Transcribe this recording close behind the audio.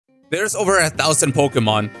There's over 1,000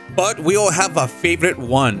 Pokemon, but we all have a favorite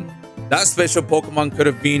one. That special Pokemon could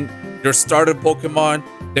have been your starter Pokemon,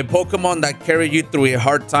 the Pokemon that carried you through a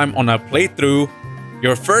hard time on a playthrough,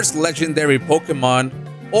 your first legendary Pokemon,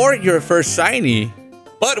 or your first shiny.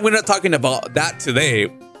 But we're not talking about that today,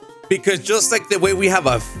 because just like the way we have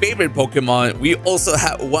a favorite Pokemon, we also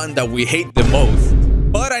have one that we hate the most.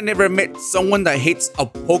 But I never met someone that hates a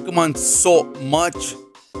Pokemon so much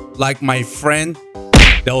like my friend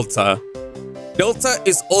Delta. Delta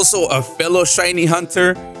is also a fellow shiny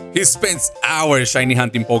hunter. He spends hours shiny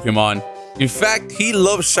hunting Pokemon. In fact, he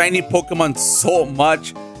loves shiny Pokemon so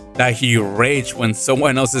much that he rages when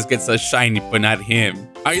someone else gets a shiny but not him.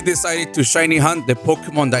 I decided to shiny hunt the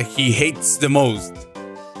Pokemon that he hates the most.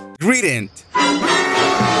 Greedent.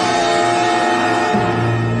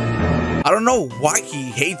 I don't know why he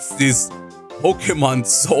hates this Pokemon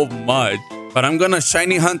so much, but I'm gonna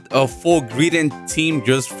shiny hunt a full Greedent team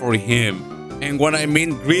just for him. And when I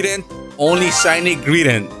mean Greedent, only shiny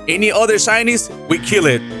Greedent. Any other shinies, we kill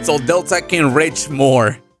it, so Delta can rage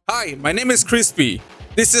more. Hi, my name is Crispy.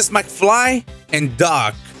 This is McFly and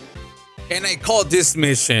Doc. And I call this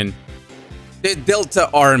mission the Delta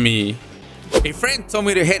Army. A friend told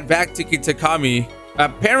me to head back to Kitakami.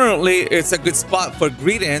 Apparently, it's a good spot for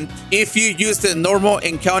Greedent if you use the normal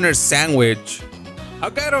encounter sandwich. I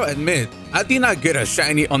gotta admit, I did not get a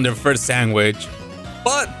shiny on the first sandwich,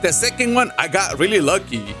 but the second one, I got really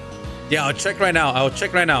lucky. Yeah, I'll check right now.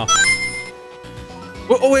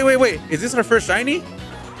 Oh, wait. Is this our first shiny?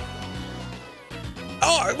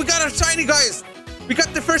 Oh, we got a shiny, guys. We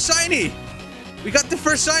got the first shiny.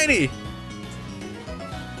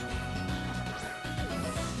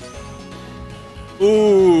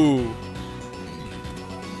 Ooh.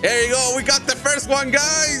 There you go. We got the first one,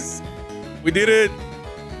 guys. We did it.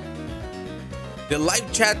 The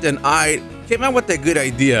live chat and I came up with a good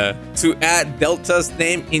idea to add Delta's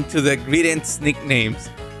name into the Greedent's nicknames.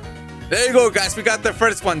 There you go, guys. We got the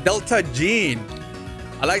first one, Delta Gene.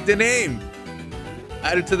 I like the name.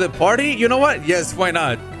 Add it to the party? You know what? Yes, why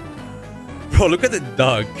not? Bro, look at the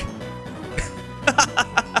duck.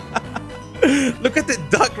 Look at the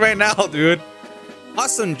duck right now, dude.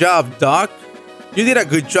 Awesome job, Doc. You did a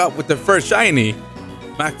good job with the first shiny.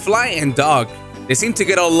 McFly and Doc, they seem to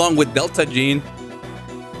get along with Delta Gene.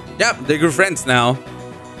 Yep, they're good friends now.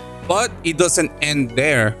 But it doesn't end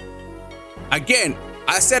there. Again,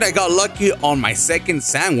 I said I got lucky on my second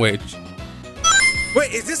sandwich.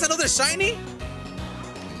 Wait, is this another shiny?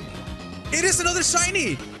 It is another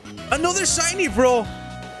shiny! Another shiny, bro!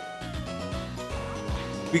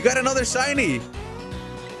 We got another shiny!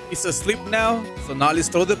 He's asleep now, so now let's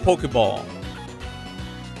throw the Pokeball.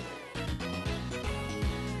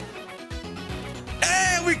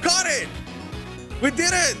 Hey, we got it! We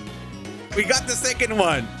did it! We got the second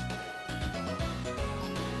one.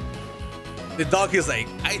 The dog is like,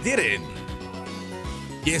 I did it.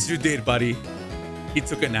 Yes, you did, buddy. He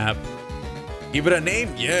took a nap. Give it a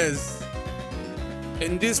name? Yes.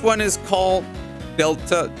 And this one is called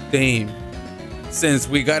Delta Dame, since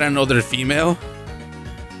we got another female.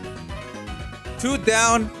 2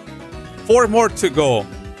 down, 4 more to go.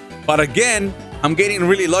 But again, I'm getting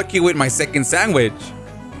really lucky with my second sandwich.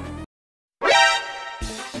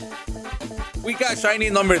 We got shiny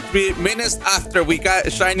number 3 minutes after we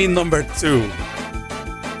got shiny number 2.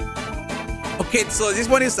 Okay, so this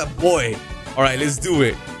one is a boy. All right, let's do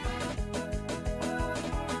it.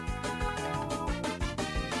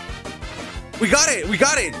 We got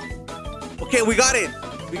it. Okay, we got it.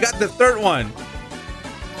 We got the third one.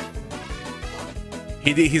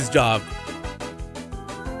 He did his job.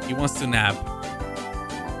 He wants to nap.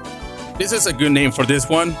 This is a good name for this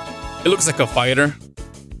one. It looks like a fighter.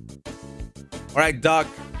 All right, Doc,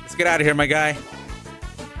 let's get out of here, my guy.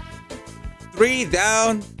 3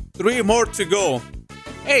 down, 3 more to go.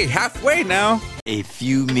 Hey, halfway now. A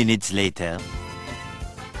few minutes later.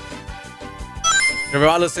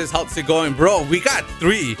 Rivaldo says, how's it going? Bro, we got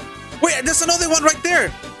 3. Wait, there's another one right there.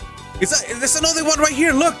 There's another one right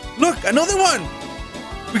here. Look, another one.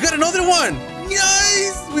 We got another one.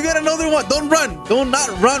 Nice. We got another one. Don't run. Do not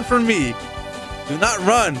run from me. Do not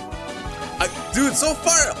run. Dude, so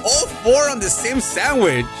far, all 4 on the same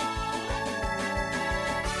sandwich.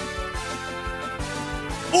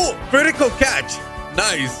 Oh, critical catch.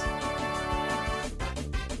 Nice.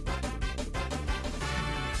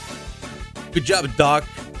 Good job, Doc.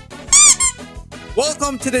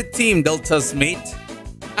 Welcome to the team, Delta's mate.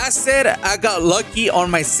 I said I got lucky on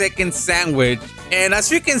my second sandwich. And as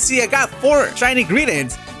you can see, I got 4 shiny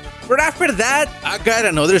Greedents. But after that, I got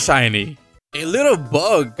another shiny. A little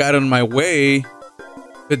bug got on my way.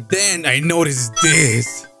 But then I noticed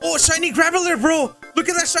this. Oh, shiny Graveler, bro. Look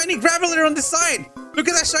at that shiny Graveler on the side. Look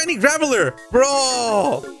at that shiny Graveler,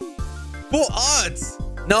 bro. Full odds.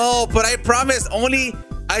 No, but I promise only.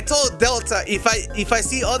 I told Delta if I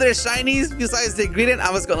see other shinies besides the Greedent,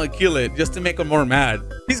 I was gonna kill it just to make him more mad.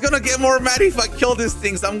 He's gonna get more mad if I kill this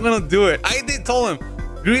thing, so I'm gonna do it. I did tell him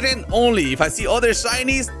Greedent only. If I see other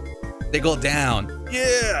shinies, they go down.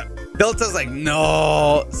 Yeah. Delta's like,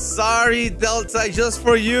 no, sorry, Delta, just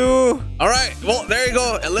for you. All right, well, there you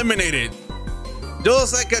go, eliminated.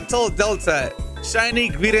 Just like I told Delta, shiny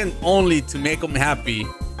Greedent only to make him happy.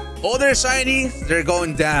 Other shinies, they're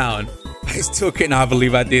going down. I still cannot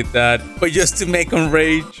believe I did that, but just to make him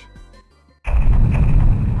rage.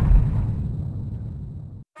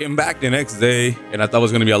 Came back the next day, and I thought it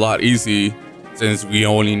was gonna be a lot easy since we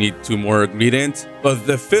only need 2 more ingredients. But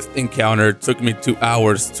the 5th encounter took me 2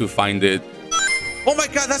 hours to find it. Oh my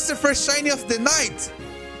god, that's the first shiny of the night!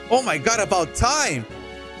 Oh my god, about time!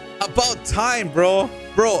 About time, bro!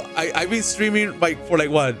 Bro, I've been streaming for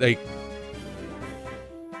what?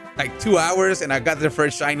 Like 2 hours, and I got the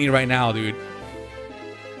first shiny right now, dude.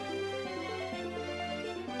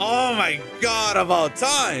 Oh my god, about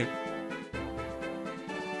time!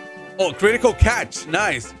 Oh, critical catch,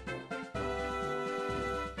 nice.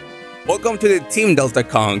 Welcome to the team, Delta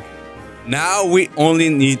Kong. Now we only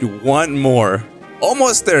need 1 more.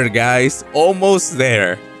 Almost there, guys. Almost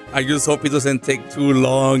there. I just hope it doesn't take too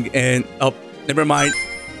long. And oh, never mind.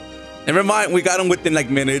 Never mind. We got him within like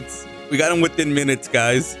minutes. We got him within minutes,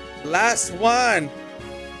 guys. Last one.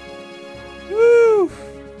 Woo.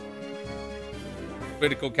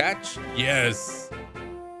 Critical catch. Yes.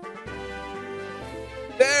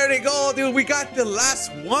 There they go, dude. We got the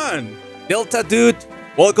last one. Delta, dude.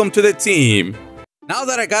 Welcome to the team. Now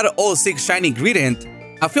that I got all 6 shiny ingredient,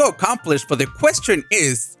 I feel accomplished, but the question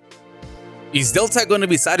is Delta going to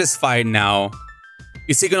be satisfied now?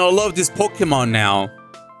 Is he going to love this Pokemon now?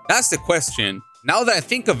 That's the question. Now that I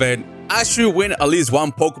think of it, I should win at least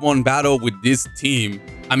 1 Pokemon battle with this team.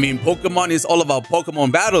 I mean, Pokemon is all about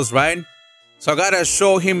Pokemon battles, right? So I gotta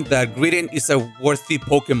show him that Greedent is a worthy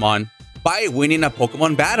Pokemon by winning a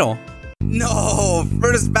Pokemon battle. No,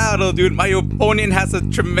 first battle, dude. My opponent has a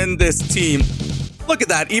tremendous team. Look at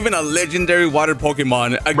that, even a legendary water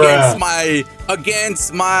Pokemon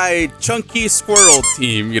against my chunky squirrel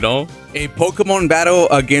team, you know? A Pokemon battle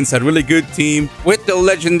against a really good team with the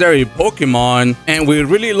legendary Pokemon and with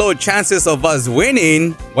really low chances of us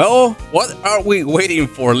winning. Well, what are we waiting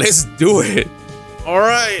for? Let's do it. All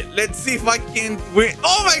right, let's see if I can win.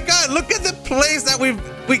 Oh my god, look at the place that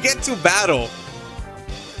we get to battle.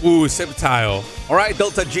 Ooh, Sceptile. All right,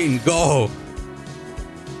 Delta Gene, go.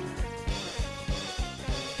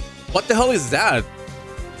 What the hell is that?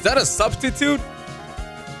 Is that a substitute?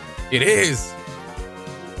 It is.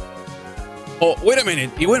 Oh, wait a minute.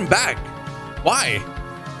 He went back. Why?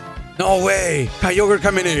 No way. Kyogre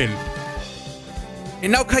coming in.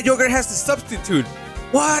 And now Kyogre has the substitute.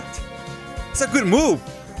 What? It's a good move.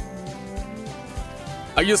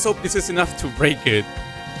 I just hope this is enough to break it.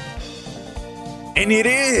 And it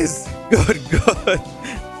is. Good, good.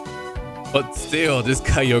 But still, this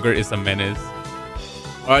Kyogre is a menace.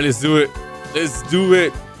 All right, let's do it. Let's do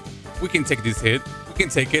it. We can take this hit. We can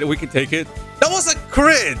take it. We can take it. That was a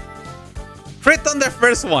crit. Crit on the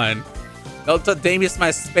first one. Delta Dame is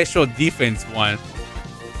my special defense one.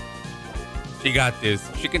 She got this.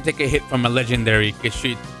 She can take a hit from a legendary because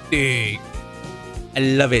she's big. I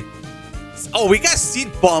love it. Oh, we got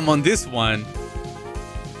Seed Bomb on this one.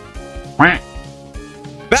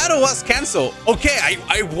 Battle was canceled. Okay,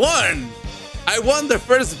 I won. I won the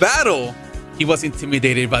first battle. He was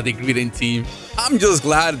intimidated by the Greedent team. I'm just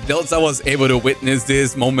glad Delta was able to witness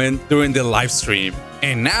this moment during the live stream.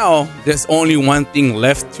 And now, there's only one thing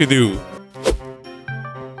left to do.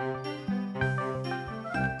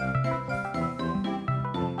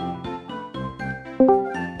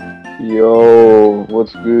 Yo,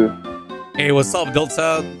 what's good? Hey, what's up,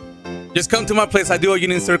 Delta? Just come to my place. I do a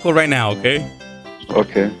Union Circle right now, okay?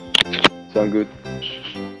 Okay, sound good.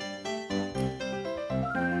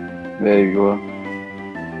 There you go.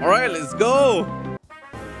 All right, let's go.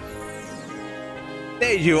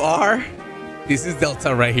 There you are. This is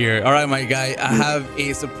Delta right here. All right, my guy, I have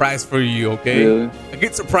a surprise for you, okay? Really? A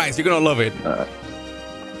good surprise. You're gonna love it.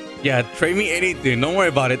 Yeah, trade me anything. Don't worry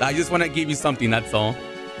about it. I just want to give you something, that's all.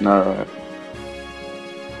 Alright.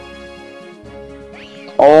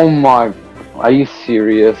 Oh my, are you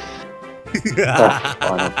serious? That's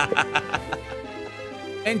fun.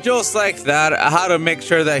 And just like that, I had to make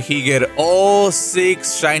sure that he get all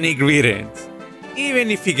 6 shiny ingredients, even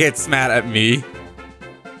if he gets mad at me.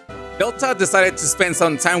 Delta decided to spend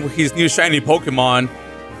some time with his new shiny Pokemon,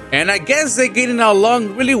 And I guess they're getting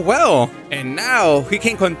along really well. And now he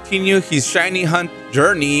can continue his shiny hunt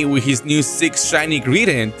journey with his new 6 shiny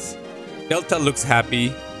ingredients. Delta looks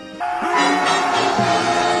happy.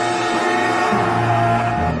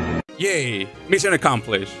 Yay, mission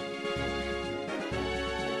accomplished.